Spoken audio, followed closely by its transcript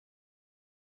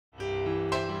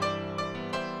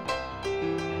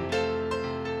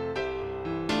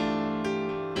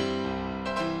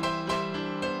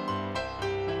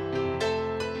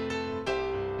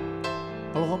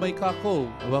mai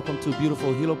kako. Welcome to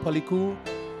beautiful Hilo Paliku.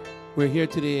 We're here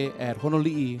today at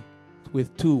Honolulu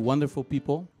with two wonderful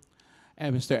people,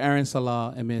 and Mr. Aaron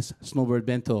Salā and Miss Snowbird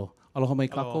Bento. Aloha mai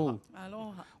kako.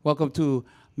 Aloha. Welcome to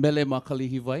Mele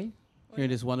Lihiwai here in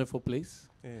this wonderful place.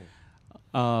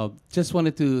 Just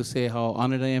wanted to say how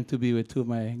honored I am to be with two of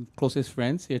my closest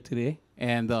friends here today,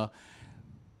 and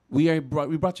we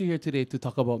brought you here today to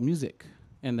talk about music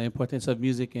and the importance of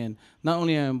music, and not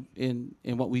only in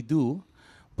what we do,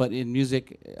 but in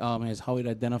music as how it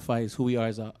identifies who we are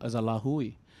as a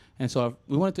lahui. And so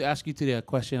we wanted to ask you today a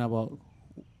question about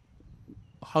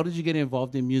how did you get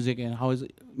involved in music, and how has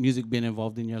music been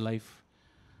involved in your life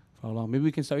for how long? Maybe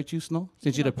we can start with you, Snow,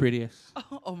 since you're the prettiest.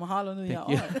 Oh, mahalo nui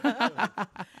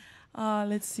Thank a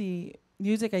let's see.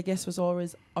 Music, I guess, was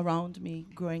always around me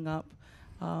growing up.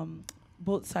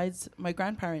 Both sides, my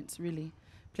grandparents really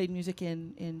played music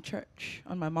in church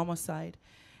on my mama's side.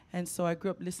 And so I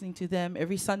grew up listening to them.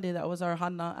 Every Sunday, that was our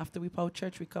hana. After we pau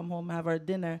church, we come home, have our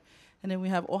dinner. And then we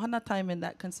have ohana time, and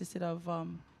that consisted of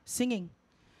singing.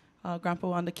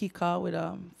 Grandpa on the kika with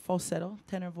a falsetto,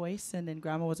 tenor voice, and then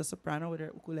grandma was a soprano with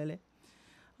her ukulele.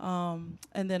 And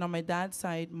then on my dad's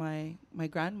side, my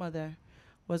grandmother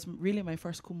was really my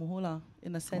first kumuhula,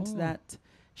 in the sense that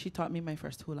she taught me my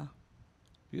first hula.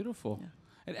 Beautiful. Yeah.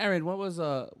 And Aaron, what was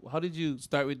how did you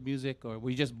start with music, or were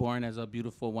you just born as a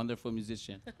beautiful, wonderful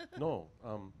musician? No.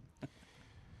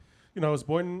 I was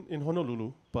born in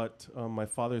Honolulu, but my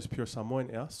father is pure Samoan,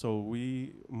 so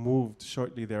we moved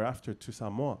shortly thereafter to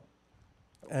Samoa.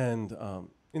 And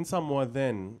in Samoa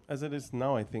then, as it is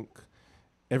now, I think,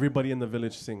 everybody in the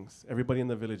village sings. Everybody in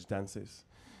the village dances.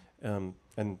 And,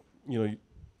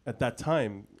 at that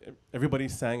time, everybody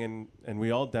sang and we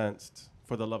all danced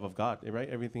for the love of God, right?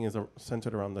 Everything is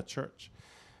centered around the church.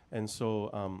 And so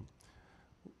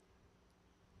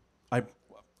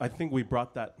I think we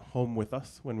brought that home with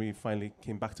us when we finally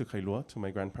came back to Kailua, to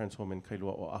my grandparents' home in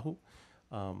Kailua, Oahu.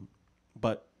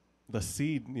 But the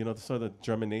seed, sort of the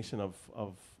germination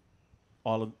of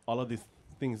all of these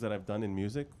things that I've done in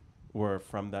music were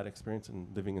from that experience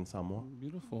and living in Samoa.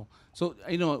 Beautiful. So,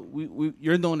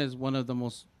 you're known as one of the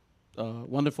most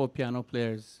wonderful piano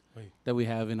players that we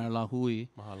have in our lahui.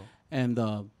 Mahalo.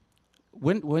 And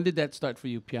when did that start for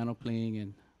you, piano playing?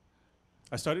 And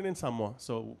I started in Samoa.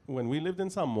 So when we lived in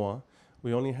Samoa,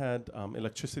 we only had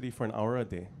electricity for an hour a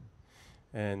day.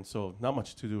 And so not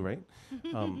much to do, right?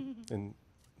 And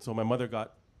so my mother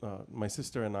got my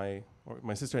sister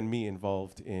and me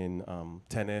involved in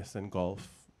tennis and golf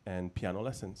and piano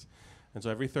lessons. And so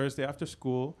every Thursday after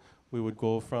school, we would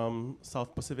go from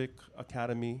South Pacific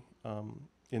Academy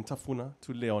in Tafuna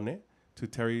to Leone, to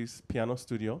Terry's piano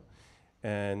studio.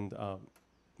 And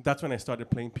that's when I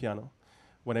started playing piano.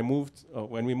 When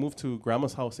we moved to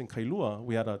Grandma's house in Kailua,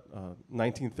 we had a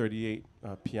 1938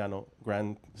 piano,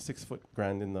 6-foot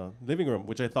grand in the living room,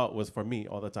 which I thought was for me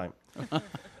all the time.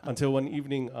 Until one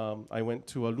evening, I went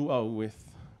to a luau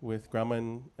with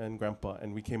Grandma and Grandpa,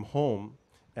 and we came home,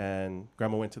 and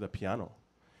Grandma went to the piano.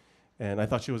 And I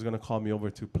thought she was going to call me over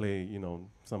to play,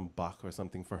 some Bach or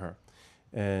something for her.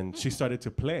 And she started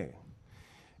to play.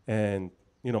 And,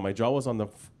 my jaw was on the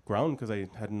ground because I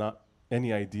had not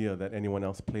any idea that anyone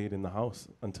else played in the house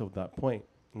until that point.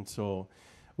 And so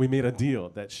we made a deal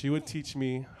that she would teach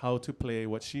me how to play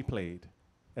what she played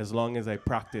as long as I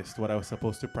practiced what I was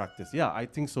supposed to practice. Yeah, I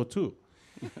think so too.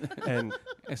 And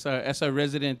as a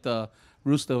resident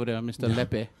rooster over there, Mr.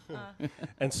 Lepe.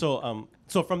 And so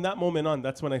from that moment on,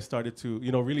 that's when I started to,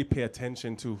 really pay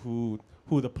attention to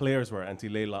who the players were, Auntie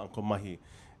Leila, Uncle Mahi,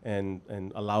 and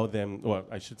allow them, or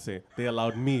I should say, they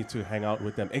allowed me to hang out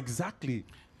with them. Exactly.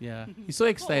 Yeah, he's so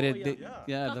excited.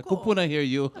 The kupuna hear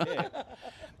you.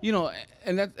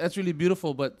 And that's really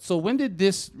beautiful. But so when did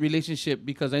this relationship,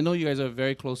 because I know you guys are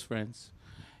very close friends,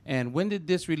 and when did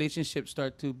this relationship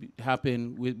start to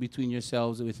happen between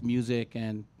yourselves with music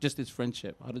and just this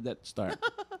friendship? How did that start?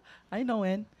 I know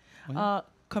when.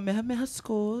 Kamehameha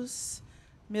schools,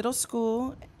 middle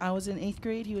school, I was in 8th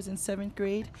grade, he was in 7th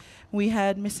grade. We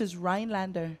had Mrs.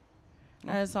 Rhinelander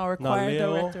as our choir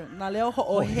director. Naleo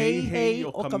ho'o hei hei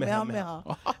o Kamehameha.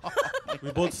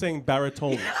 We both sang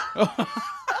baritone.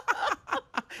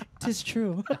 Tis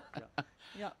true.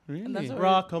 Yeah. Really?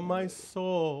 Rock of my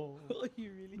soul. You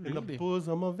really In the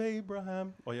bosom of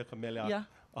Abraham. O ya Kamelia.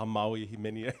 Yeah. Maui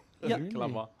himeni. Yeah.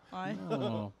 Klama.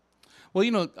 Oh.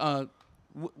 Well,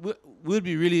 we'd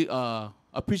be really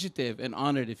appreciative and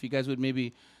honored if you guys would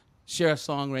maybe share a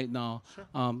song right now.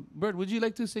 Sure. Bird, would you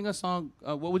like to sing a song?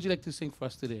 What would you like to sing for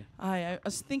us today? I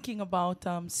was thinking about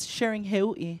sharing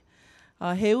Heui.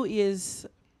 Heui is,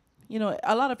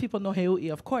 a lot of people know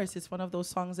Heui, of course. It's one of those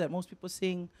songs that most people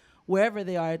sing wherever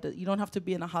they are. You don't have to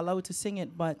be in a halau to sing it.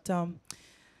 But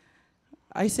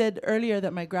I said earlier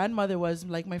that my grandmother was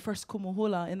like my first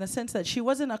kumuhula in the sense that she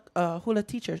wasn't a hula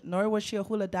teacher, nor was she a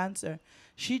hula dancer.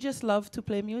 She just loved to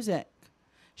play music.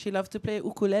 She loved to play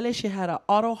ukulele. She had an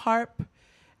auto harp.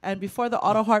 And before the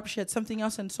auto harp, she had something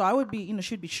else. And so I would be,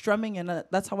 she'd be strumming. And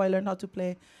that's how I learned how to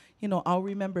play, I'll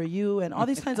Remember You and all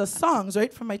these kinds of songs,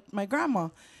 right, from my grandma.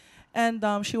 And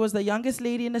she was the youngest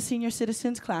lady in the senior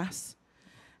citizens class.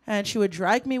 And she would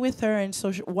drag me with her. And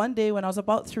so one day when I was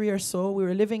about 3 or so, we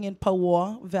were living in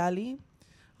Paua Valley,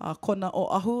 Kona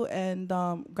Oahu. And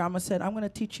grandma said, I'm going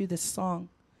to teach you this song.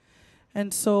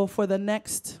 And so for the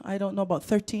next, I don't know, about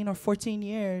 13 or 14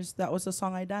 years, that was the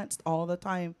song I danced all the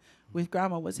time with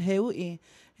grandma, was Heui.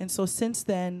 And so since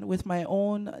then, with my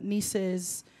own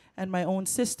nieces and my own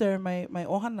sister, my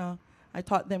ohana, I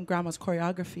taught them grandma's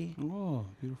choreography. Oh,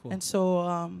 beautiful. And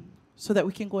so so that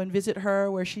we can go and visit her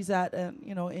where she's at,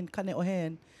 in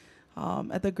Kaneohe,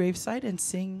 at the gravesite and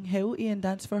sing Heui and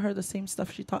dance for her the same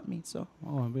stuff she taught me. So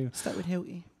start with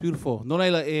Heui. Beautiful. No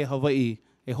laila e Hawaii,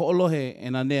 e ho'olohe e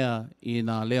nā nea I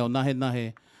nā leo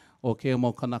nahe o ke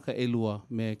mau kanaka elua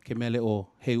me ke mele o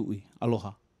Heui.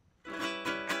 Aloha.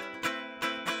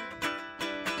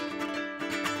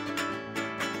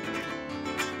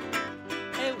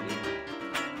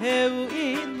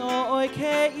 Heui no oi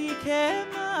ke I ke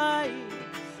mai,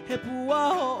 he pua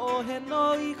ho he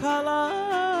no I kala,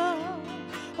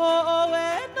 ho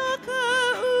e no ka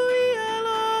ui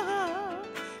aloha,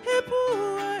 he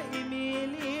pua I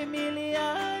mili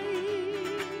ai.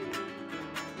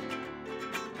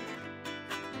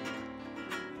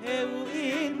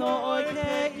 Heui no oi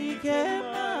ke I ke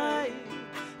mai,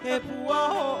 he pua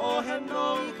ho he no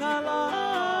I kala,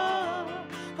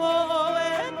 ho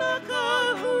e no ka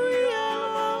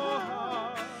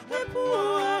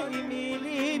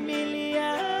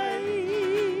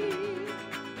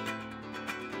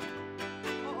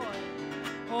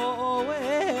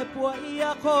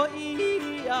ia ko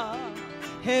ia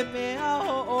he mea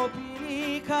o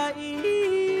pili ka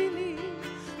ili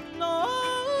no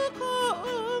ko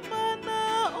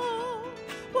mana o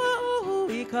wa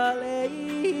uhi ka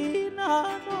leina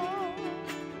no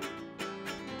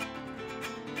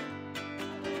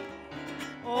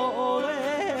o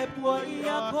e pua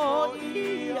ia ko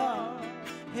ia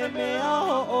he mea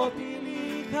o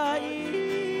pili ka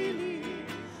ili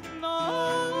no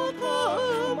ko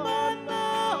mana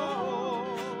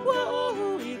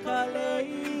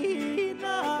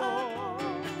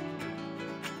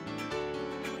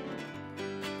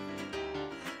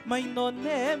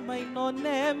mai no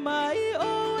ne mai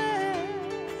oe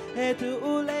he tu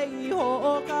ule I ho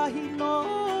ka hino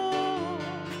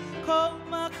ko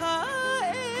maka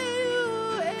eu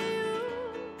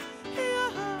he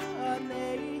aha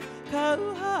nei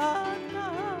kauhana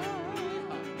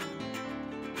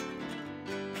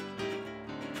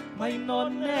mai no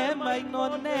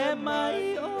ne mai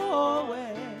oe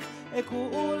e ku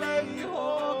ule I ho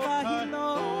ka hino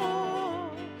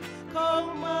ko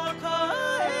maka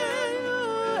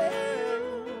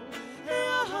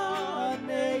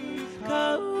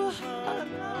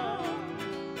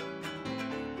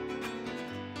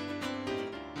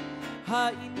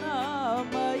Haina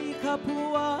mai ka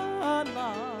puana,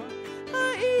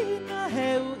 haina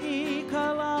Heui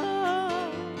kala,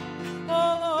 o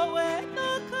e na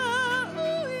ka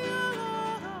ui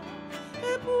ala,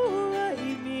 e pua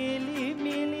I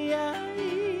mili ai.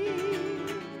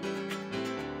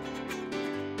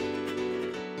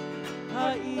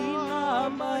 Haina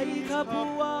mai ka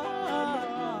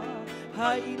puana,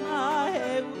 haina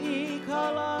Heui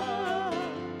kala,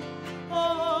 o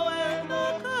e na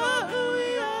ka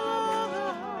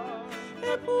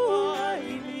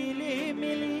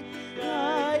mili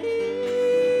ai.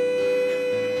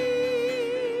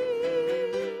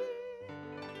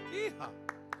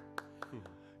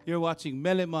 You're watching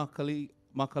Mele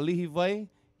Lihiwai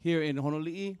here in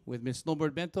Honolulu with Miss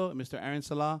Snowbird Bento and Mr. Aaron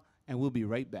Salā, and we'll be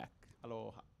right back.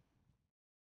 Aloha.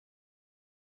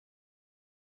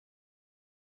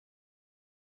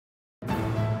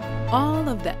 All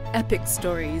of the epic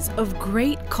stories of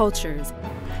great cultures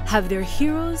have their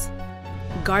heroes,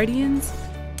 guardians,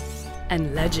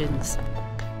 and legends.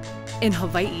 In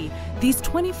Hawaii, these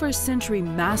 21st century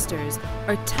masters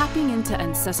are tapping into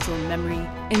ancestral memory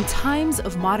in times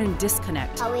of modern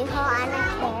disconnect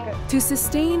to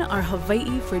sustain our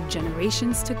Hawaii for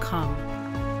generations to come.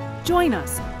 Join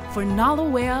us for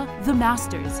Nalawea The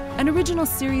Masters, an original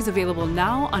series available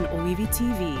now on ʻŌiwi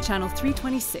TV, channel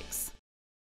 326.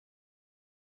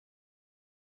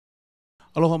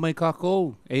 Aloha mai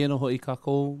kākou, e ano hoi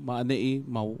kākou ma'anei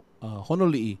ma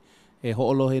Honolulu. e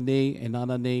ho'olohe nei, e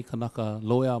nana nei kanaka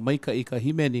loea maika I ka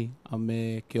himeni a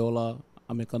me ke ola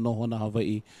a me ka nohona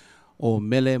Hawaii o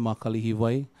Mele ma ka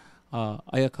Lihiwai.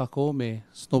 Aia kako me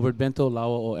Snowbird Bento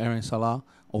lawa o Aaron Salā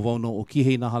o wauno o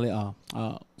Kīhei Nahale-a.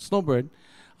 Snowbird,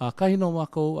 kahi no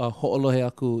mako ho'olohe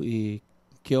aku I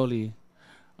ke oli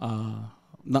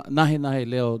nahe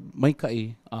leo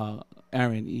maikai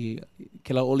Aaron I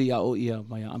ke la oli a o ia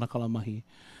mai a anakala mahi.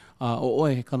 O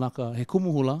oe he kanaka, he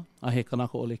kumuhula a he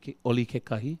kanaka oli ke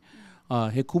kahi.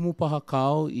 He kumu paha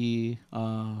kao I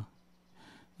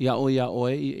ia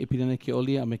oe I pinana ke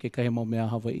oli a me ke kahi mau mea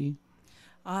Hawaii.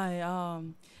 Ai,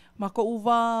 ma ko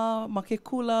uwa, ma ke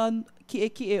kula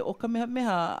kie o ka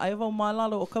meha, ai wau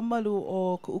malalo o ka malu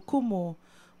o ka ukumu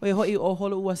o e hoi o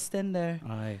holo ua stender.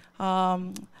 Ai.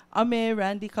 A me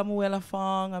Randy Kamuela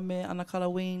Fong, a me Anakala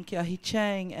Wayne ke ahi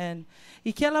Chang, and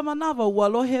I ke la manawa ua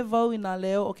lohe wau I nā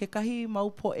leo o ke kahi mau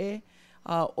poe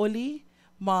oli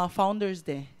ma Founders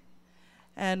Day.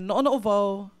 And no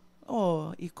wau,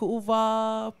 I ku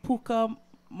uwa puka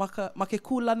ma ke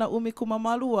kulana umi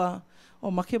kumamalua, o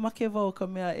make wau ka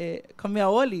mea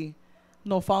oli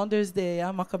no Founders Day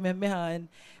ma ka meha and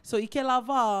so I ke la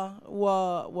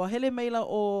wā wa hele meila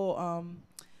o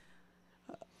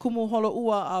kumu holo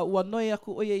ua ua noi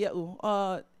aku oia iau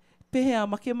pehea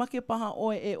make paha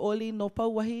oe e oli no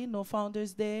pauwahi no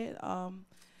Founders Day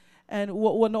and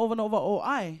ua nova o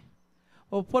ai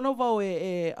o pono wau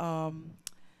e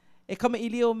kama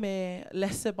ilio me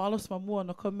lese balos mamua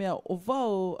no ka mea o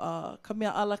wau ka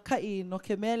mea alakai no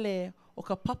ke mele o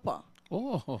ka papa.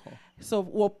 Oh. So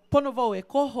ua pono wau e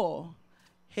koho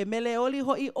he mele oli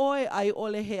hoi oe ai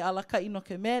ole he alakai no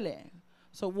ke mele.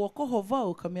 So ua koho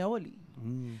wau ka mea oli.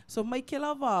 So mai ke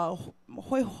la wā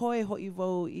hoi hoi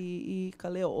wau I ka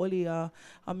leo oli a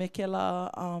me ke la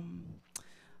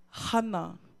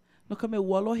hana. No ka mea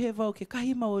ua lohe wau ke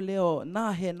kahi mau leo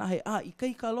nahe I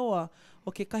kai ka loa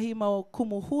o ke kahi mau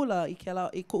kumuhula I ke la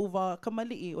I ku uwa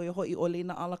kamali'i o hoi ole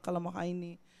na ala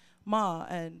kalamahaini ma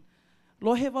and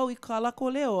lohe wau I ka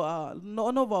lako leo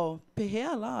no wau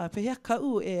pehea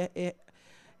kau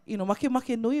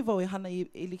make nui wau hana I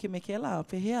like me ke la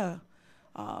pehea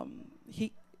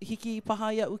hiki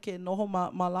paha iau ke noho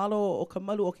malalo o ka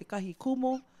malu o ke kahi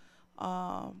kumu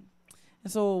and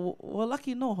so wa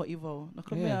lucky no hoi wau no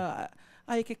ka mea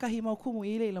ai ke kahi mau kumu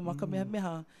I leila ma ka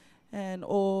meha and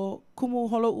o kumu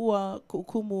holo ua ku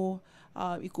kumu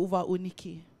I ku uwa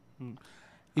uniki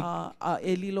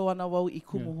e lilo ana wau I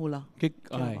kumu hula.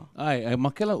 Ai,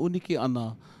 makela uniki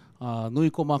ana nui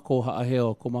ko mako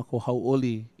haaheo, ko mako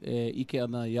hauoli ike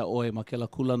ana ia oe makela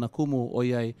kulana kumu o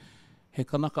iai he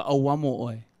kanaka auamo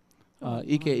oe.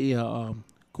 Ike ia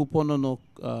kupono no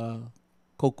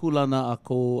ko kulana a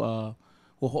ko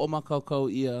o ho'omakaukau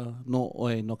ia no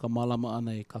oe no ka malama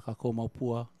ana I kakako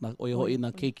maupua na oe hoi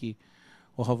na keiki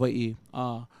o Hawaii.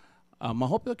 Ma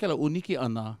hope o ke la uniki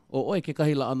ana, o oe ke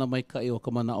kahi la ana mai kai o ka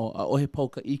manao, a ohe pau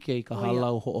ka ike I ka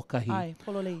halau ho o kahi. Ai,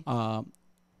 pololei.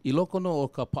 I loko no o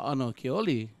ka paana o ke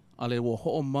oli, ale wo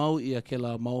ho mau ia ke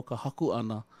la mau ka haku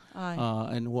ana.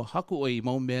 And wo haku o I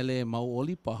mau mele, mau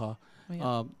oli paha.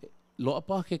 Loa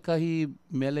paha ke kahi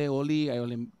mele oli, ai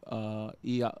ole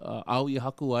au I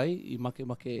haku ai, I make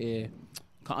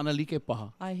ka ana like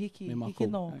paha. Ai, hiki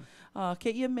no.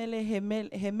 Ke ia mele,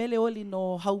 he mele oli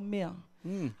no haumea.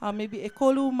 Maybe e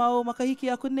kolu mau makahiki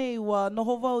aku nei wa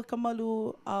noho wau I ka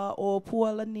malu o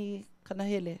pualani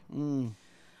kanahele.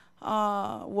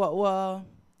 Wa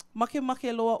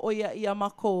make loa o ia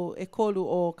mako e kolu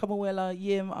o Kamuela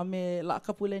Yem a me la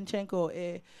Kapulenchenko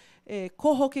e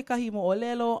koho ke kahi mo o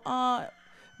lelo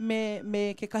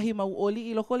me ke kahi mau oli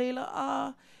I loko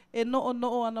leila e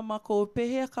no ana mako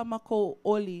pehea ka mako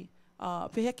oli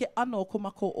pehea ke ano ko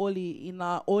mako oli I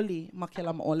na oli ma ke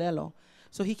la mo o lelo.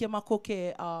 So hike mako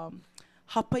ke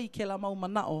hapai ke la mau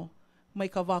manao mai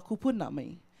ka wā kupuna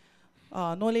mai.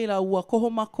 No leila ua koho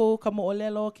mako ka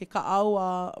mo'olelo ke ka au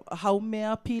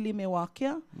haumea pili me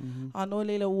wakea. No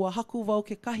leila ua haku wau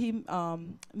ke kahi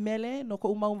mele no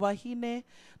ko umau wahine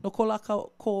no ko la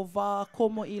ko wā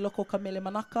komo I loko ka mele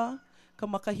manaka. Ka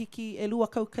makahiki e lua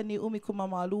kaukani umi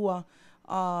kumamalua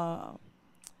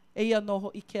eia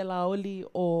noho I ke la oli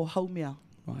o haumea.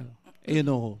 Eia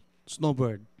noho,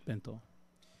 Snowbird Bento.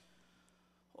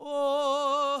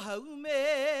 O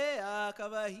haumea ka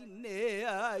wahine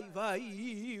ai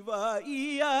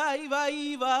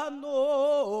vai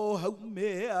no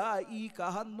haumea I ka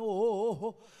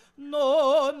hano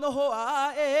no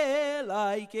a e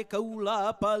lai ke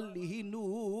kaula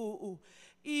palihinu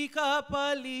I ka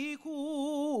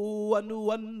paliku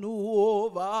anu anu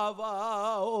o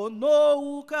vavao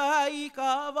no uka I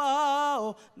ka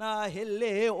vao na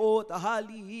hele o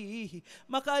tahalihi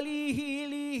makalihi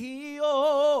lihi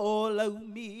o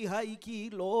laumi hai ki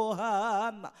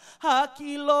lohana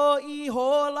hakilo I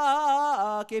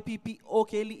hola ke pipi o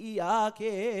ke li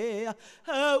ake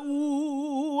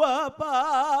ua pa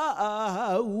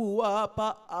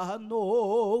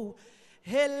ano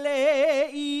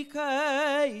hele I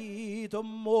kai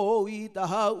tomo I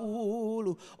taha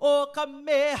ulu o ka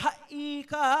meha I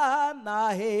ka na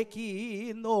he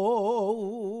ki no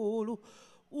ulu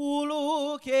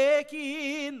ulu ke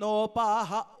ki no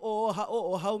paha o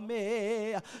hau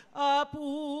mea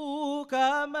apu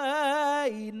ka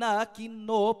mai na ki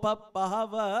no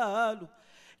papahavalu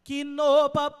Kino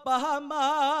papa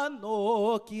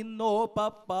mano, kino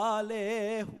papa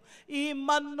lehu. I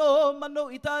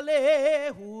mano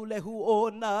italehu, lehu o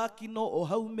na kino o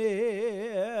haumei.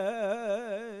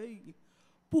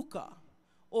 Puka,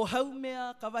 o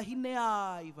haumea ka wahine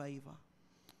a iwa.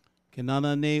 Ke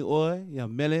nana nei oe, ia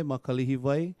Mele ma ka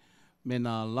Lihiwai, me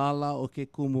nā lala o ke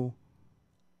kumu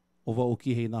o wa o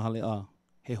Kīhei Nahale-a.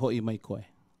 He hoi mai koe.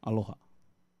 Aloha.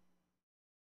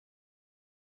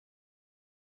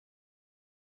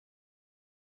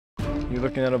 You're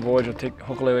looking at a voyage that will take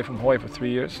Hokulea away from Hawaii for 3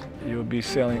 years. You would be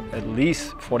sailing at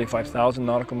least 45,000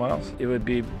 nautical miles. It would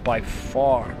be by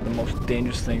far the most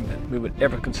dangerous thing that we would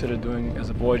ever consider doing as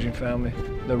a voyaging family.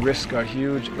 The risks are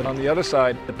huge, but on the other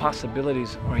side, the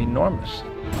possibilities are enormous.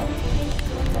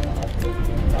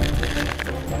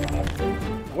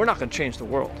 We're not going to change the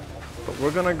world, but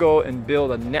we're going to go and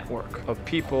build a network of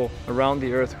people around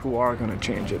the earth who are going to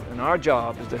change it. And our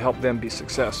job is to help them be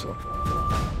successful.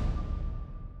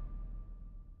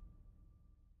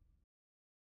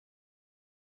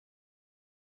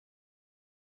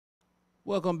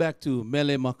 Welcome back to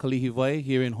Mele ma ka Lihiwai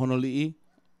here in Honolulu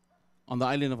on the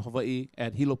island of Hawaii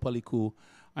at Hilo Paliku.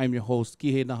 I'm your host,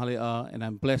 Kīhei Nahale-a, and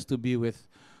I'm blessed to be with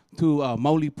two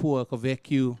mauli pua ka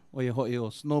vekiu o ia hoi o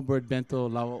Snowbird Bento,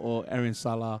 lawa o Erin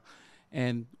Salā.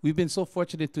 And we've been so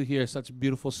fortunate to hear such a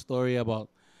beautiful story about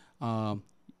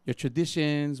your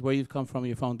traditions, where you've come from,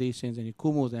 your foundations, and your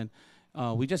kumus. And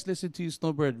we just listened to you,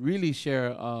 Snowbird, really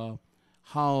share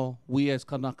how we as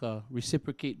Kanaka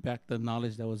reciprocate back the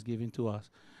knowledge that was given to us.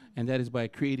 And that is by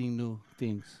creating new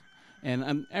things.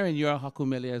 And Erin, you're a haku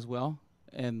mele as well.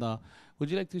 And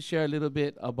would you like to share a little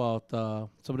bit about some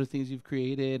of the things you've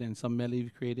created and some mele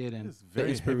you've created and the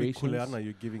inspirations? Very heavy kuleana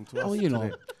you're giving to us you know.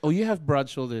 today. Oh, you have broad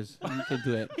shoulders. You can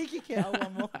do it.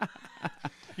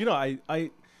 You know, I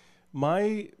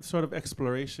my sort of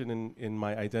exploration in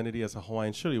my identity as a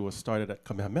Hawaiian surely was started at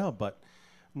Kamehameha, but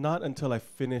not until I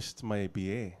finished my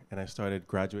BA and I started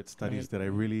graduate studies that I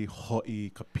really ho'i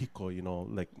kapiko, you know,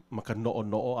 like maka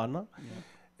no'o ana.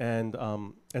 And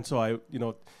so I, you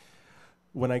know,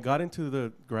 when I got into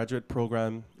the graduate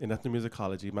program in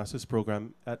ethnomusicology, master's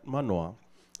program at Manoa,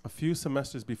 a few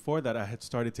semesters before that I had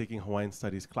started taking Hawaiian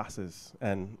studies classes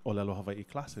and Olelo Hawaii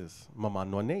classes, mama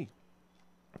no nei.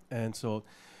 And so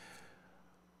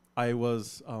I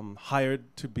was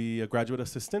hired to be a graduate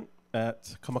assistant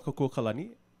at Kamakakua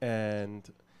Kalani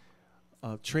and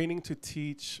training to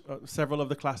teach several of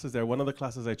the classes there. One of the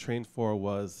classes I trained for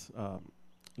was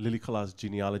Lili Kala's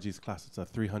genealogies class. It's a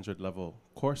 300 level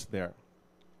course there.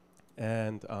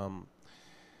 And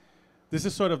this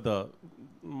is sort of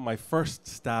my first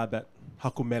stab at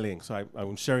haku meleing. So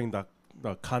I'm sharing the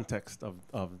context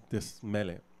of this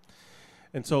mele.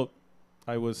 And so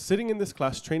I was sitting in this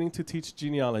class training to teach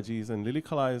genealogies, and Lili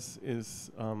Kala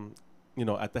is you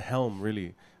know, at the helm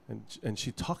really. And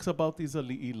she talks about these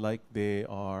ali'i like they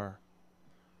are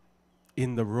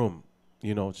in the room.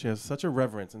 You know, she has such a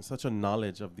reverence and such a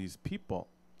knowledge of these people.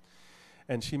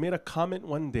 And she made a comment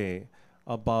one day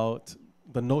about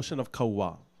the notion of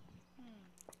kaua.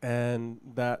 And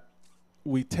that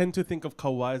we tend to think of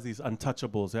kaua as these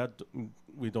untouchables. Yeah?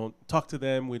 We don't talk to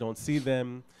them, we don't see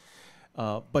them.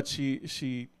 But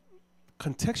she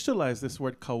contextualized this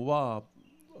word kaua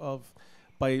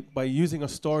by using a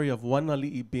story of one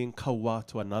ali'i being kaua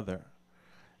to another.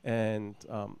 And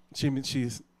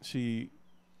she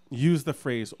used the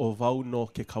phrase "ovau no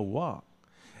ke kaua,"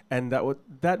 and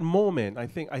that moment, I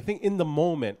think in the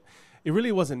moment, it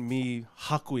really wasn't me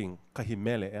hakuing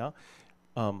kahimele, yeah?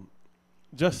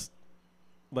 Just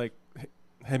like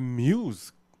he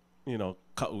muse, you know,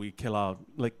 kaui kela,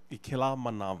 like kela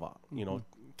manava, you know,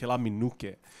 kela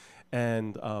minuke,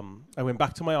 and I went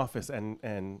back to my office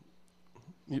and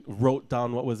wrote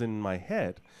down what was in my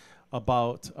head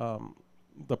about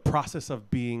the process of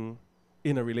being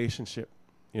in a relationship,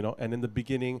 you know. And in the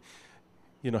beginning,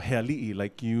 you know, he ali'i,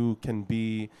 like you can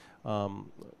be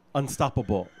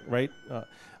unstoppable, right?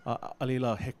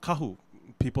 Alila he kahu.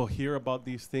 People hear about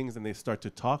these things and they start to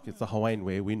talk. It's the Hawaiian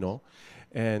way, we know.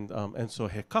 And so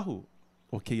he kahu,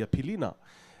 o keia pilina.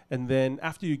 And then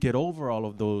after you get over all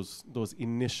of those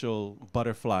initial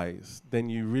butterflies, then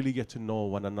you really get to know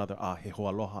one another. He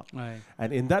hoaloha. Right.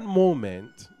 And in that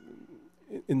moment,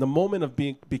 in the moment of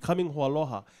becoming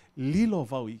hoaloha, lilo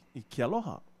vau I ke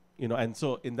aloha. You know, and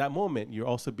so in that moment, you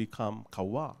also become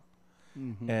kawa.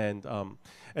 Mm-hmm.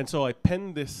 And so I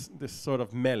penned this sort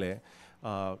of mele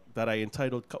that I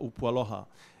entitled Ka'upu Aloha.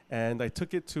 And I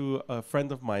took it to a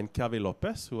friend of mine, Kīhei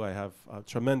Lopez, who I have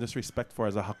tremendous respect for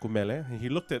as a hakumele. And he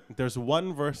looked at, there's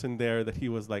one verse in there that he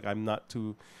was like, I'm not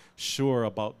too sure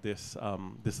about this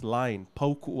line,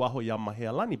 Pau ku'uaho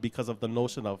yamahealani, because of the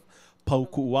notion of Pau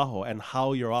ku'uaho and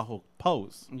how your aho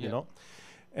pose, you know?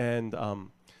 And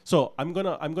so I'm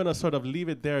gonna sort of leave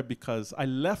it there because I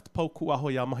left Pau ku'uaho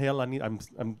yamahealani.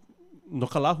 I'm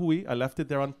nokalahui, I left it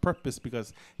there on purpose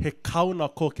because he kauna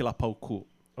ko ke la pau ku,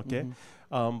 okay?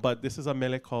 But this is a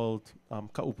mele called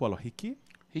Ka'upu Aloha Hiki.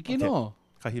 Hiki no.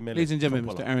 Ladies and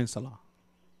gentlemen, Mr. Aaron Salā.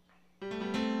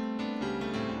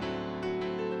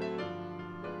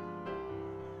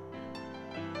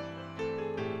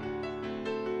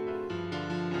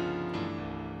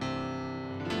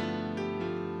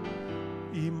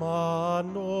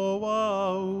 Imano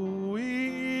wau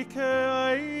I ke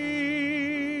ai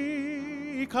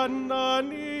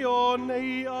kanani o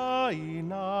nei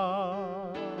aina.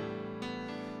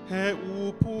 He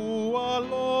upu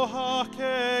aloha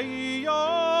ke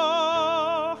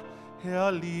ia, he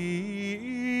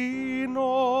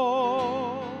ali'ino.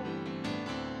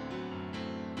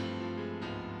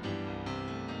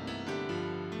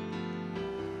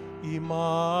 I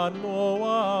mano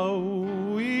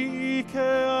au I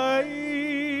ke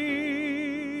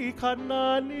ai,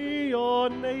 kanani o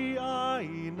nei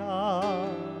aina.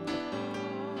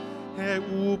 He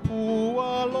upu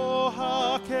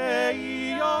aloha ke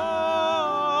ia,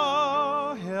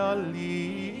 he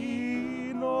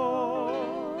ali'ino.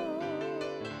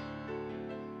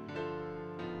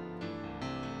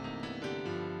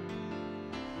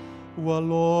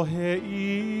 Walohe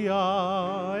ia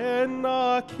e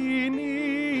nā kini,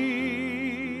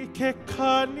 ke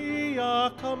kani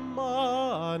a ka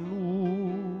manu.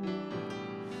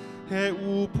 He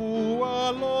upu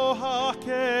aloha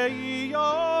ke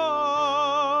ia,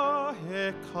 he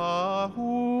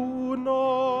kahuno.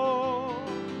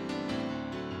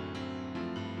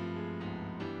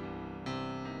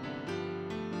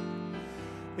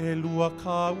 E lua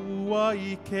ka ua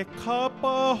I ke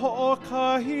kapa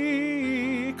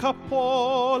ho'okahi, ka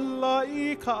pola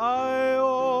I ka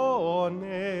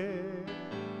aeone.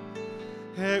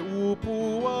 He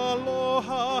upu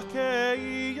aloha ke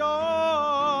ia,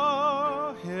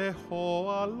 he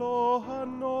ho'aloha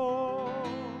no.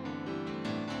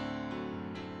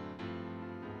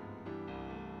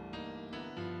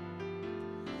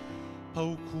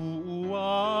 Pau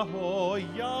ku'uaho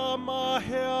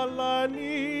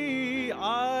yamahealani,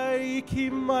 ai ki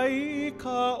mai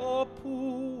ka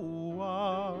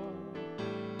opua.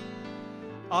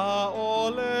 A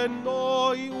ole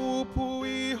no I upu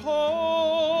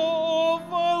iho,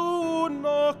 vau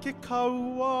no ke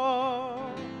kaua.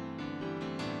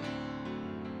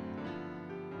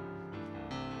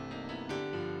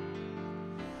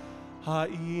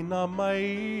 Haina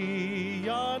mai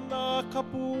ana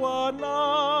kapuana,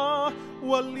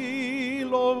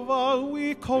 walilo vau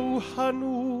I kou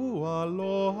hanu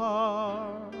aloha.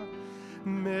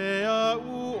 Mea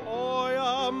u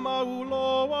oia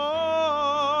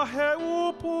mauloa, he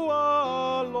upu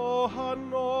aloha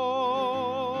no.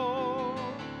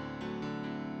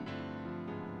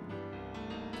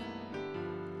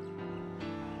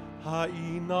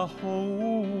 Haina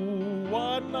hou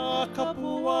ana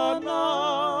kapuana,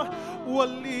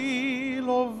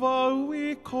 walilo vau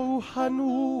I kou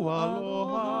hanu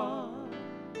aloha.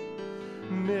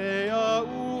 Mea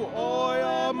u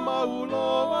oia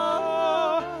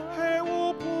mauloa, he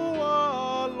upu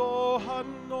aloha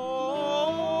no.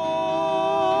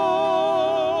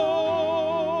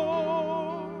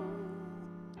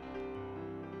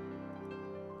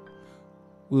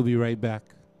 We'll be right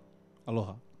back.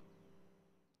 Aloha.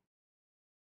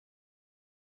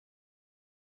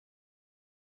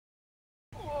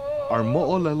 Our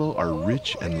mo'olelo are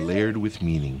rich and layered with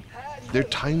meaning. They're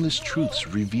timeless truths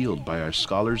revealed by our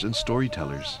scholars and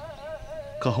storytellers.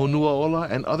 Ka honua ola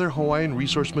and other Hawaiian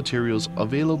resource materials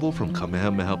available from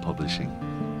Kamehameha Publishing.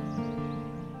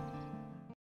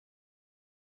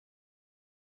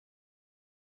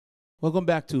 Welcome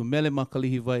back to Mele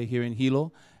Lihiwai here in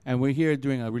Hilo. And we're here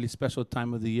during a really special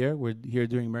time of the year. We're here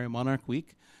during Merry Monarch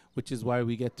Week, which is why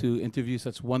we get to interview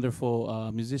such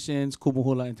wonderful musicians,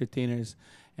 kumuhula entertainers.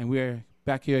 And we're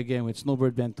back here again with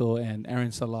Snowbird Bento and Aaron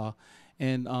Salā.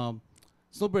 And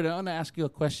Snowbird, I want to ask you a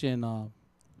question.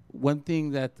 One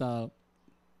thing that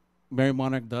Merry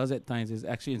Monarch does at times is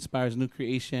actually inspires new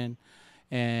creation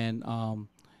and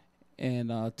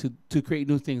to create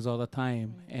new things all the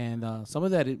time. And some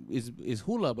of that is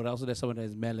hula, but also there's some of that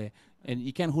is mele. And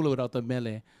you can't hula without the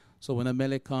mele. So when the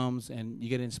mele comes and you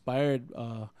get inspired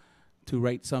to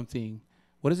write something,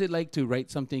 what is it like to write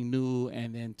something new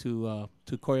and then to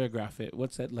choreograph it?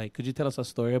 What's that like? Could you tell us a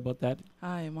story about that?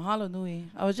 Hi, mahalo nui.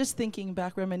 I was just thinking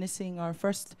back, reminiscing our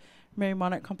first Merry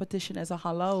Monarch competition as a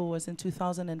halau was in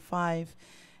 2005.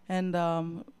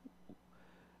 And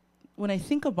when I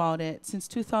think about it, since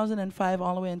 2005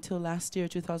 all the way until last year,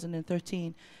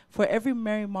 2013, for every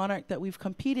Merry Monarch that we've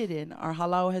competed in, our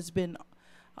halau has been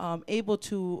able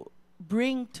to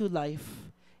bring to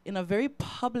life in a very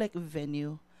public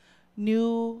venue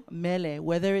new mele,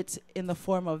 whether it's in the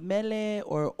form of mele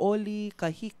or oli,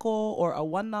 kahiko, or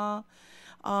awana.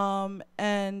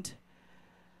 And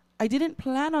I didn't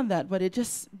plan on that, but it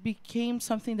just became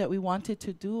something that we wanted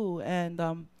to do.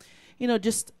 And,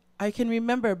 just I can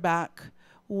remember back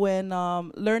when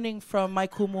learning from my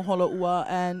kumu holo'ua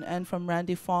and from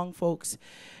Randy Fong folks,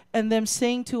 and them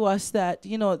saying to us that,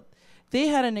 they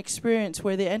had an experience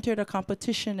where they entered a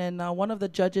competition, and one of the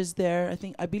judges there,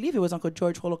 I believe it was Uncle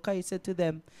George Holokai, said to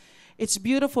them, "It's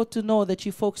beautiful to know that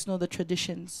you folks know the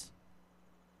traditions.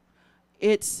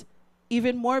 It's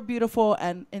even more beautiful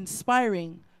and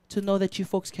inspiring to know that you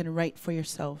folks can write for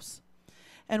yourselves."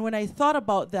 And when I thought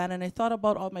about that, and I thought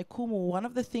about all my kumu, one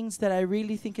of the things that I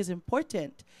really think is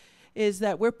important is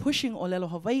that we're pushing Olelo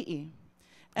Hawaii.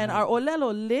 And our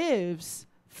Olelo lives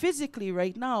physically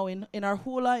right now in our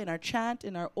hula, in our chant,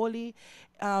 in our oli,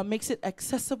 makes it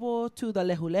accessible to the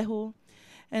lehu.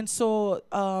 And so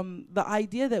the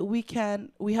idea that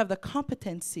we have the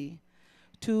competency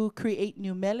to create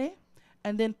new mele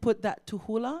and then put that to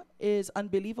hula is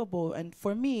unbelievable. And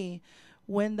for me,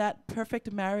 when that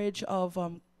perfect marriage of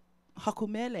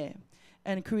hakumele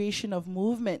and creation of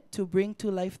movement to bring to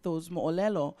life those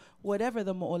mo'olelo, whatever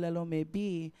the mo'olelo may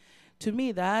be, to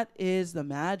me, that is the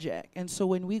magic. And so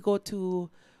when we go to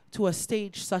a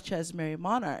stage such as Merry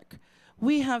Monarch,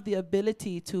 we have the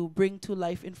ability to bring to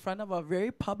life in front of a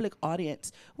very public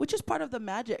audience, which is part of the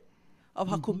magic of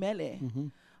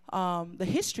hakumele. The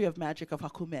history of magic of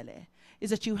hakumele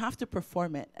is that you have to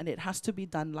perform it, and it has to be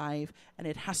done live, and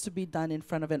it has to be done in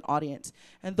front of an audience.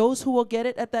 And those who will get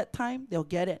it at that time, they'll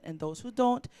get it. And those who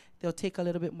don't, they'll take a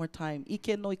little bit more time.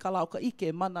 Ike no ikalauka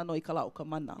ike, mana no ikalauka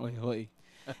mana. Oi, oi.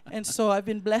 And so I've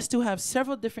been blessed to have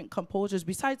several different composers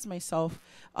besides myself.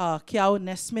 Kiao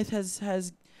Nesmith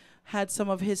has had some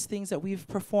of his things that we've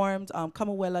performed.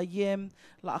 Kamuela Yim,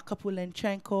 La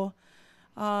Akapulenchenko.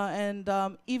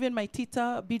 And even my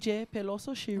tita, BJ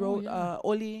Peloso, she wrote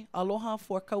Oli Aloha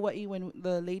for Kauai when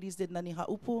the ladies did Nani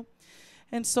Haupu.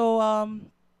 And so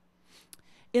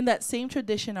in that same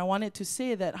tradition, I wanted to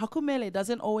say that hakumele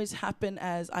doesn't always happen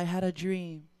as I had a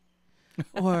dream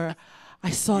or I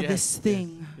saw this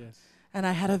thing and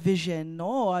I had a vision.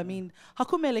 No, I mean,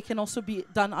 hakumele can also be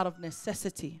done out of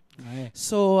necessity. Right.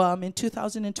 So in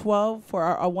 2012, for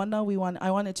our awana, I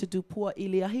wanted to do Pua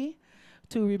Iliahi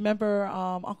to remember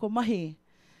Uncle Mahi,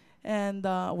 and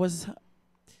was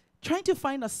trying to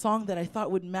find a song that I thought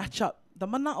would match up. The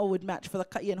mana'o would match for the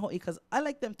ka'i and ho'i, because I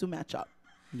like them to match up.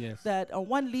 Yes. That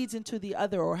one leads into the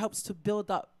other or helps to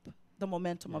build up the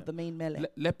momentum of the main mele.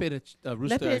 Lepe, the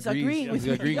rooster, Lepe is agreeing with He's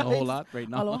me. agreeing a whole lot right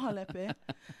now. Aloha Lepe.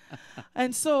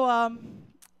 And so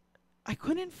I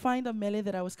couldn't find a mele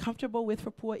that I was comfortable with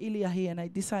for Pua Iliahi, and I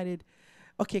decided,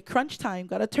 okay, crunch time,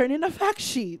 gotta turn in a fact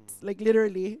sheet. Like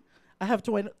literally, I have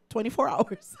 24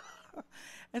 hours.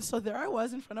 And so there I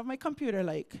was in front of my computer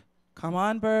like, come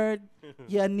on, Bird,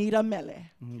 you need a mele.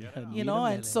 You know,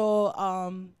 and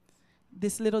so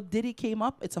this little ditty came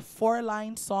up. It's a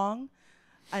 4-line song.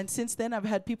 And since then, I've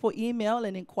had people email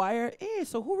and inquire, hey,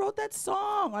 so who wrote that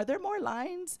song? Are there more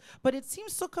lines? But it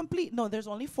seems so complete. No, there's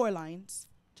only 4 lines,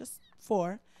 just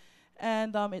 4.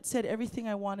 And it said everything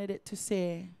I wanted it to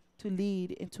say to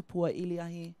lead into Pua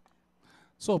Iliahi.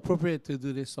 So appropriate to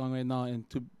do this song right now and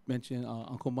to mention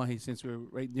Uncle Mahi, since we're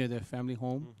right near their family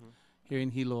home here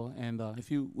in Hilo. And if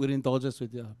you would indulge us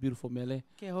with the beautiful mele.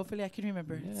 Okay, hopefully I can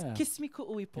remember. Yeah. It's Kiss Me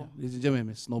Ku'uipo. Yeah. Ladies and gentlemen,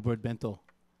 Miss Snowbird Bento.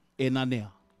 E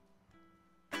Nanea.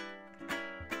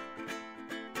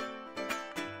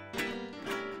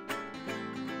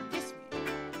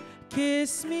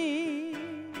 Kiss me,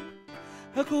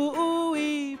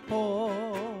 ku'uipo,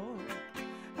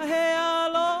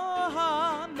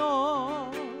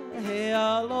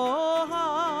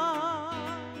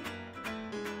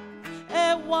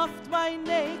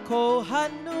 ko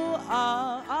hanu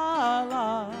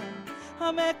ala.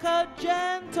 Make a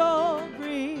gentle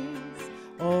breeze.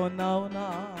 Oh no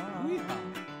no.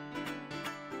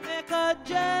 Make a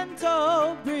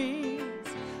gentle breeze.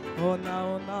 Oh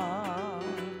no no.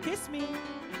 Kiss me.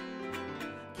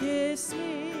 Kiss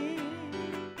me.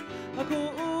 Aku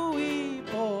ʻŌiwi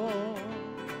po.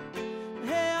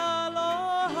 He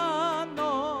aloha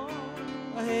no.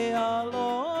 He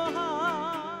aloha.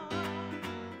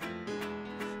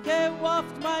 Ke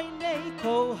waft mai nei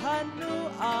ko hanu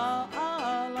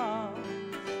ala.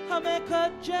 I make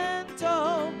a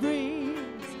gentle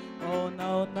breeze. Oh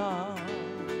no no.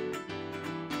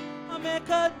 I make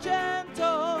a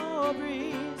gentle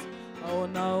breeze. Oh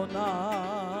no no.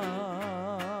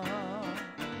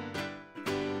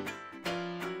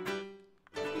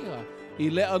 I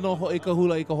lea no ho I ka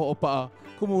hula I ka ho'opa'a.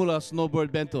 Kumuhula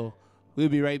Snowbird Bento. We'll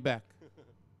be right back.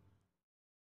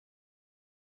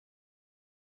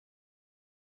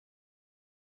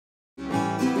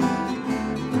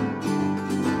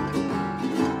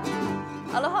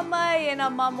 Aloha mai e nā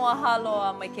mamua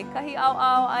haloa mai ke kahi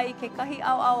au ai ke kahi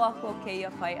au ako ke ia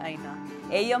whai aina.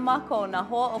 E ia mako na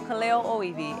hoa o ka leo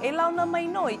ʻŌiwi. E launa mai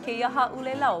no I ke ia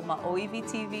haʻule lau ma ʻŌiwi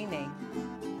TV nei.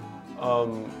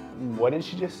 What did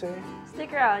she just say?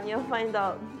 Stick around, you'll find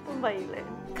out. Bye.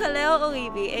 Ka leo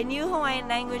ʻŌiwi, a new Hawaiian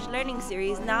language learning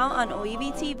series now on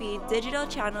ʻŌiwi TV, digital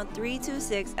channel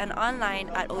 326 and online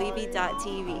at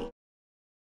ʻŌiwi.tv.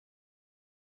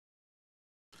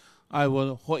 Ai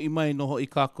wa ho'i mai no ho'i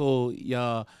kako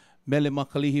ia Mele ma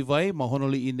ka Lihiwai ma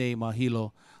honoli'i nei ma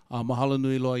hilo. Mahalo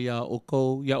nui loa ia o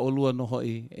kou, ia olua no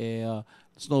ho'i e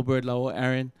Snowbird lau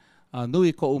Aaron.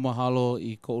 Nui ko'u mahalo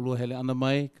I ko'u lua hele ana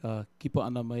mai, ka kipa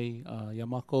ana mai ia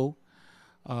mako.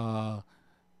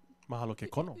 Mahalo ke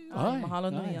kono. Mahalo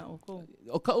nui ia o kou.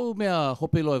 O ka'u mea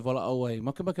hope loa e wala au ai,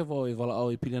 make wau e wala au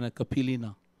I pilina ka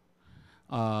pilina.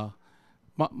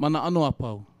 Mana ano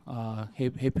apau,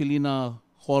 he pilina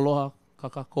hoaloha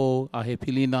kakako, he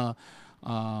pilina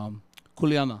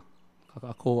kuleana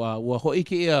kakako. Ua ho'i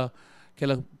ki ia ke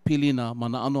la pilina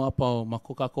mana ano apau ma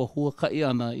ko kako hua kai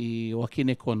ana I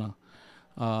wakine kona.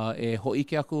 E ho'i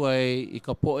ke aku ai I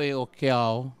ka poe o ke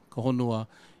ao, ka honua,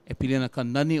 e pilina ka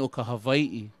nani o ka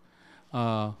Hawaii.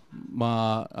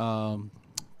 Ma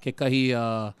ke kahi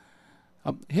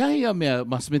hea ia mea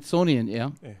ma Smithsonian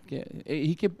ia.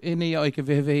 Hike e nei au I ke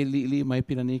vehevehe li mai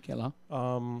pilani ke la.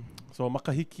 So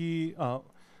makahiki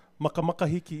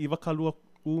makahiki I wakalua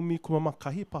umi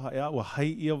kumamakahi paha ea ua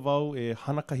hai ia wau e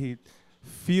hanakahi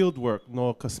field work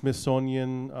no ka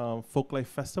Smithsonian Folklife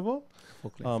Festival.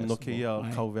 No ke ia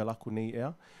kauwelaku nei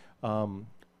ea.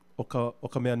 O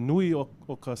ka mea nui o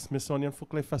ka Smithsonian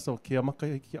Folklife Festival kia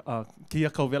makahiki kia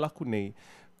kauwelaku nei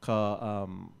ka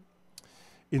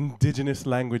indigenous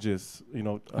languages, you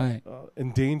know,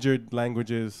 endangered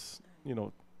languages, you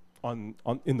know, on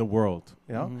in the world,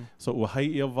 yeah. So ua hai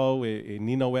ia wau e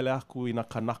nina wele aku I na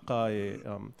kanaka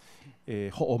e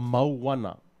ho'o mau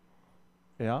wana,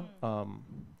 yeah.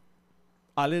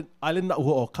 Ale na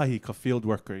ua o kahi ka field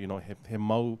worker, you know, he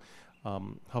mau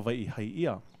Hawaii hai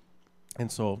ia, and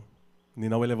so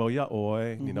nina wele wau ia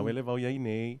oe, nina wele wau ia I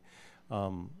nei.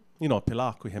 You know, pela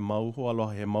aku he mau ho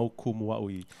aloha, he mau kumu au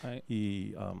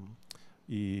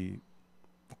I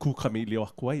kukami leo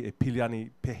aku ai, e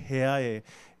piliani pehea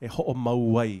e ho'o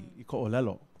mau ai I ko o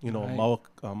lelo. You know, mau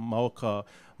ka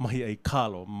mahi ai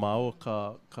kalo, mau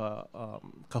ka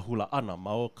hula ana,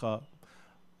 mau ka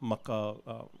maka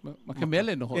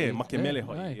mele no hoi. Make mele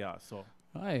hoi, yeah, so.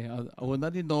 Ai, o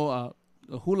nani no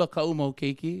hula ka'u mau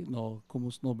keiki no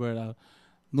kumu Snowbird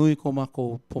nui ko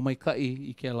mako pomaikai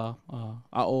I ke la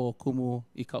a o kumu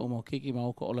I ka umau keiki ma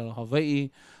o ka olela Hawaii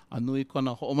a nui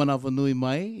kona ho'omanawa nui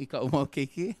mai I ka umau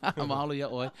keiki mahalo ia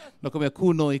oe no ka mea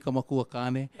kuno I ka makua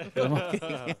kane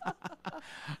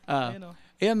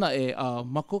e ana e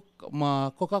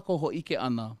ma kokako ho ike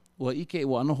ana ua ike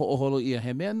ua ano ho'oholo ia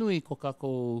he mea nui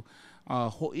kokako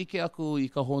ho ike aku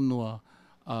I ka honua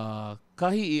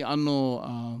kahi I ano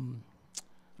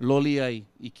loli ai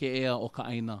I ke ea o ka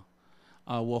aina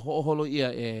ua ho'oholo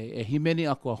ia e himeni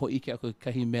aku a ho'ike aku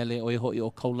kahi mele o e ho'i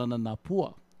o kaulana nā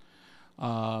pua.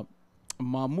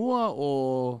 Ma mua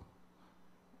o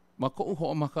ma ko'u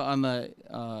ho'omaka ana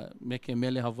me ke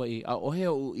mele Hawaii a ohe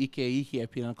o ike ihi e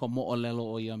pina ka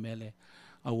mo'olelo o ia mele.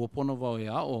 Ua pono wau e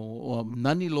o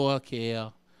nani loa ke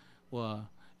ea.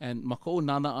 And ma ko'u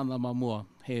nana ana ma mua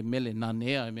he mele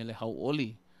nanea e mele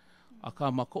hau'oli.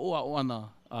 Aka ma ko'u a'o ana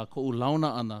ko'u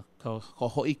launa ana ka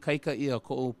ho'i kaika ia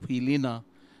ko'u pilina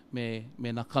me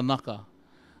na kanaka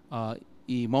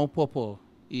I maupopo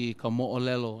I ka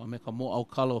mo'olelo a me ka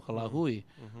mo'aukalo ka lahui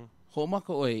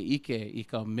ho'omaka oe ike I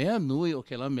ka mea nui o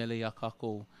ke la mele ia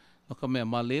kākou. No ka mea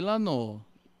malela no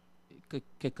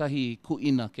ke kahi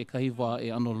kuina, ke kahi wā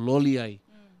e ano loli ai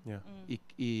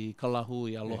I ka lahu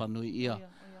I aloha nui ia.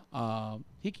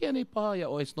 Hiki anei paha ia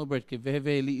oe Snowbird ke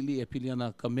vehevehe li e pili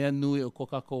ana ka mea nui o ko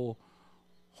kākou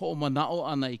ho'omana'o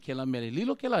ana I ke la mele.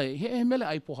 Lilo ke la, he mele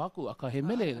ai pohaku, aka he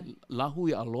mele lahu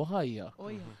I aloha ia.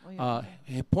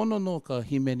 He pono no ka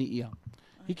himeni ia.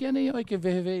 Hiki anei ia oe ke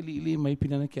vehevehe li mai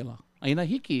pili ana ke la. A ina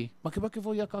hiki, make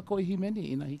fo ia kākou I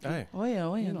himeni, ina hiki. Oia.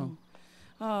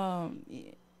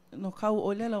 No kau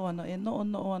o lela wana, e no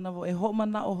ana vo, e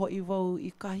ho'omana'o ho'i wau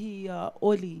I kahi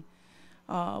oli.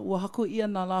 Ua haku ia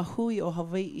nā la hui o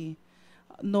Hawaii.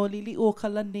 No lili o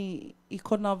kalani I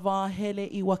kona wā hele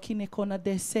I wakine kona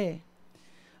dese.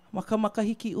 Maka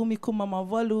hiki umi kumama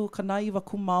walu kana iwa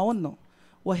kumaono.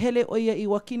 Ua hele oia I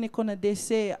wakine kona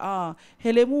dese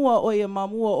hele mua oia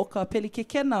mamua o ka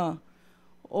pelikekena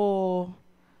o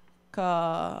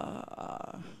ka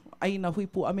aina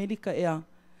huipu Amerika ea.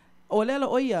 O lela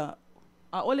oia,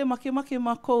 a ole make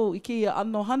mākou I ke ia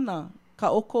ano hana, ka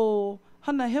oko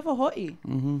hana hewa hoi.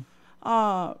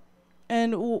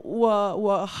 And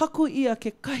ua haku ia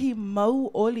ke kahi mau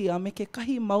oli a me ke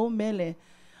kahi mau mele.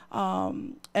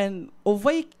 And o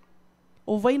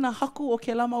vai na haku o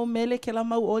ke la mau mele, ke la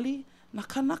mau oli, na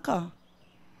kanaka.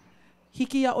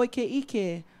 Hiki a oi ke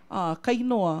ike,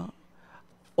 kainoa,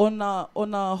 o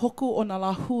na hoku o na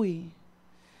la hui.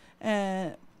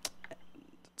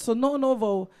 So no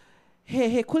vau,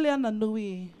 he kule ana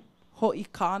nui ho I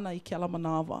kāna I ke ala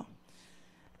manawa.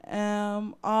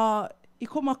 I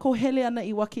ko mako hele ana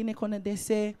I wakine kona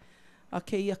dese,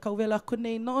 ke ia kauwela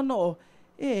kunei no.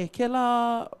 Ke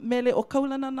la mele o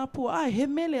kaulana na pua, he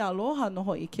mele aloha no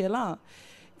ho I ke la.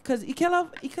 Because I ke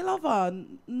la wa,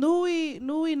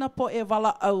 nui na po e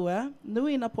wala au,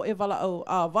 Nui na po e wala au.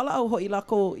 Wala au ho I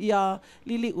lako ia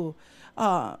liliu.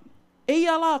 E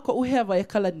ia la ko uhewa e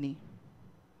kalani.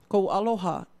 Ko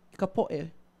aloha I ka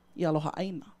poe I aloha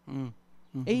aina.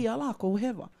 E ia la ko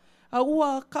uhewa.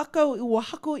 Ua kakau ua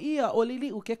hako ia o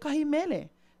liliu ke kahi mele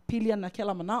pili ana ke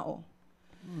la manao.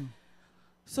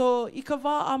 So I ka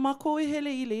wā a mako e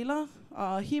hele I leila.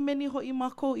 Himeni ho I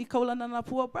mako I kaulana na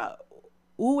pua.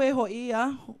 Ue ho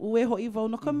I wau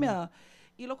no ka mea.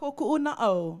 I loko ku una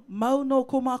au. Mau no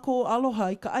ko mako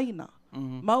aloha I ka aina.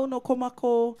 Mau no ko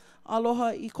mako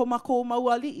aloha I ko mako mau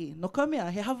ali'i. No ka mea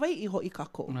he Hawaii ho I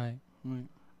kako.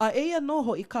 A eia no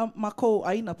ho I ka mako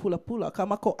aina pula, ka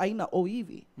mako aina o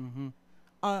ʻiwi.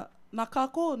 Na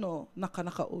kako no na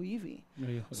kanaka o ʻiwi.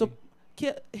 So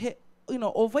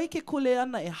o vai ke kule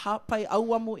ana e hapai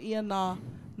auamu ia na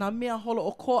mea holo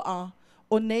o koa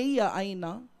o neia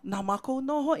aina na mako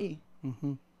no hoi.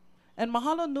 And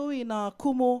mahalo nui na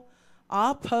kumu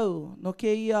a pau no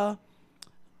ke ia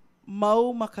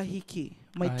mau makahiki.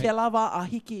 Mai ke lawa a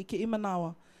hiki I ke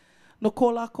imanawa. No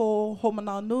ko lako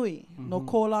homana nui, no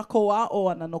ko lako a o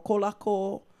ana, no ko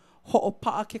lako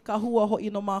ho'opaa ke kahua ho'i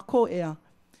no mako ea.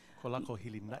 Ko lako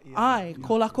hili na'i. Ai,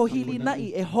 ko lako hili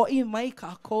na'i e ho'i mai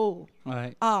kākou.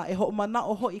 E ho'omana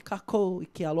o ho'i kākou I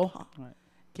ke aloha.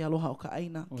 Ke aloha o ka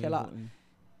aina. Ke la,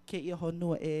 ke ia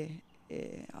honua he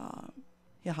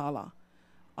hala.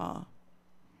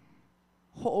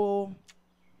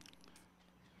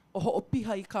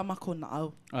 Ho'opiha I ka mako na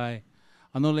au. Ai,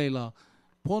 ano leila.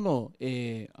 Pono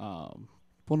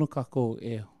pono kako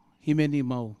himeni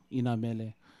mau I nā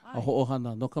mele a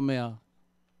ho'ohana no ka mea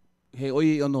he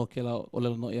oi ono ke la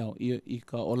olelo no iau I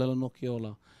ka olelo no ke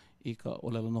ola I ka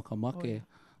olelo no ka make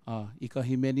I ka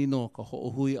himeni no ka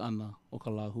ho'ohui ana o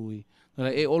ka lāhui.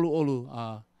 Nō e olu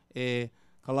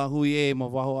ka lāhui ma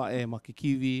waho ma ke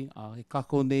kiwi he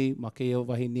kako nei ma ke ia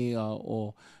wahine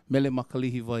o mele ma ka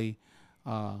Lihiwai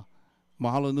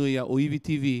mahalo nui a ʻŌiwi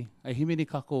TV, ai himeni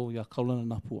kako ia kaulana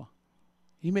nā pua.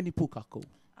 Himeni pū kako.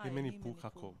 Himeni pū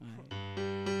kako.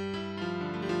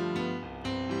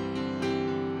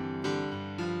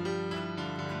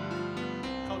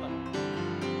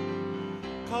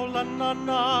 Kaulana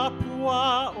nā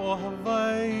pua o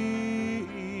Hawaii.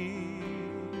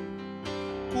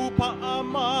 Kupa'a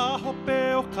ma hope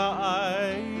o ka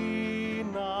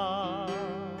aina.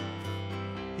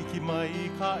 Hiki mai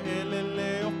ka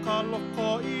elele o ka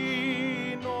loko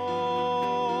ino.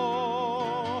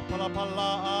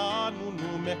 Palapala a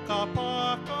nunu me ka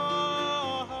pakaha.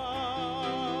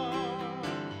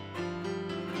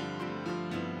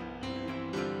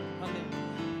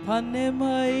 Pane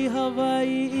mai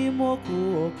Hawaii I moku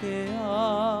o ke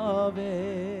ave.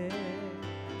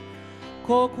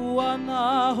 Koku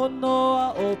ana honoa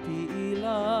o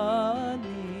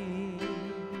pi'ilani.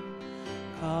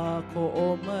 Ka ko o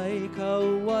mai ka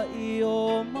ua I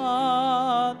o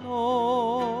mano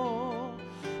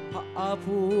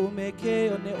pu me ke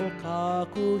one o ka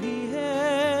kuhi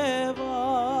hewa.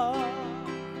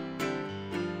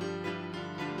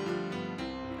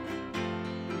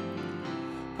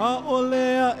 A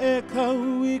olea e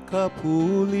kau I ka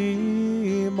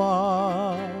pulima.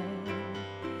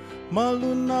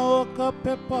 Maluna o ka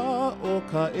pepa o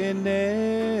ka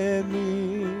enemi.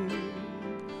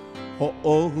 Ho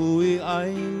ohui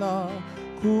aina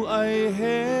ku ai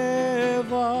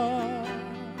hewa.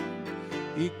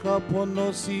 I ka pono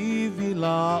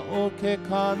sivila o ke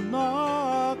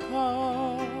kanaka.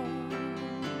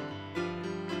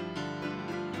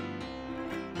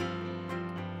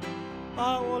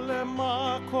 A ole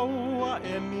mākoua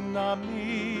e mina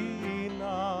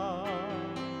mina.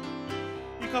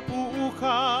 I ka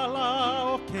puukala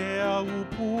o ke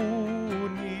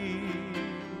aupuni.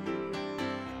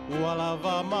 Ua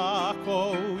lava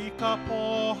mākou I ka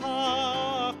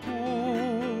pohaku.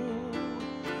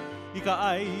 I ka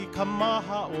ai ka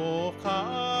maha o ka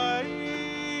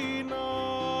aina.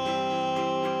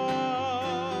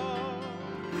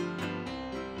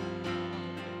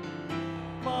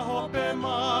 Mahope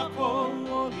mākou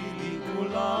o lili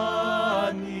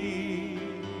ulani.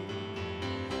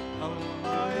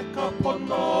 Aua e ka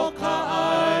pono ka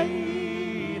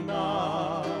aina.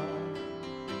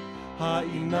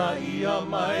 Haina ia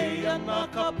mai ana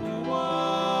ka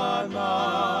puana.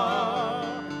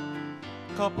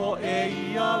 Ka po e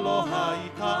ia aloha I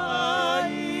ka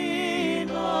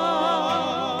aina.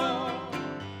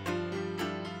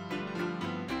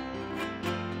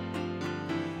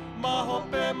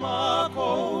 Mahope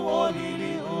mākou o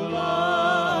lili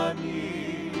ulani.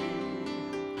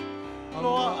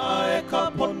 Aloha ai ka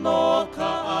pono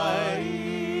ka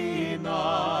aina.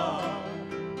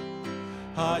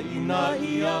 Haina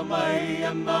ia mai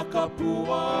ana ka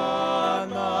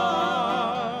puana.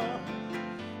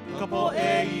 Ka po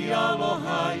e ia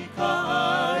aloha I ka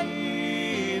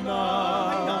aina.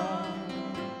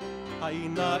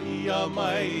 Haina ia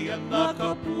mai ana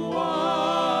ka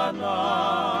puana.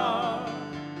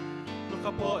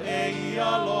 Ka po e ia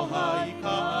aloha I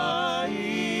ka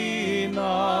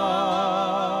aina.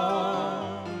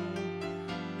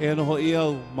 E anoho I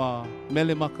au ma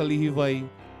Mele ma ka Lihiwai.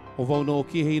 O wau no o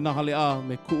Kīhei Nahale-a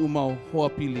me ku'u mau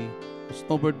hoapili.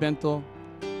 Snowbird Bento,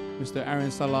 Mr.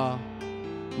 Aaron Salā,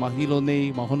 mahilo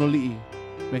nei ma honoli'i.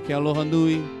 Me ke aloha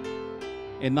nui,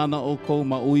 e nana o kou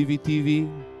ma ʻŌiwi TV,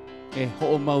 e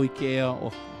ho'o mau I ke ea o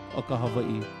ka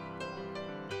Hawaii.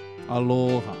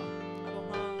 Aloha.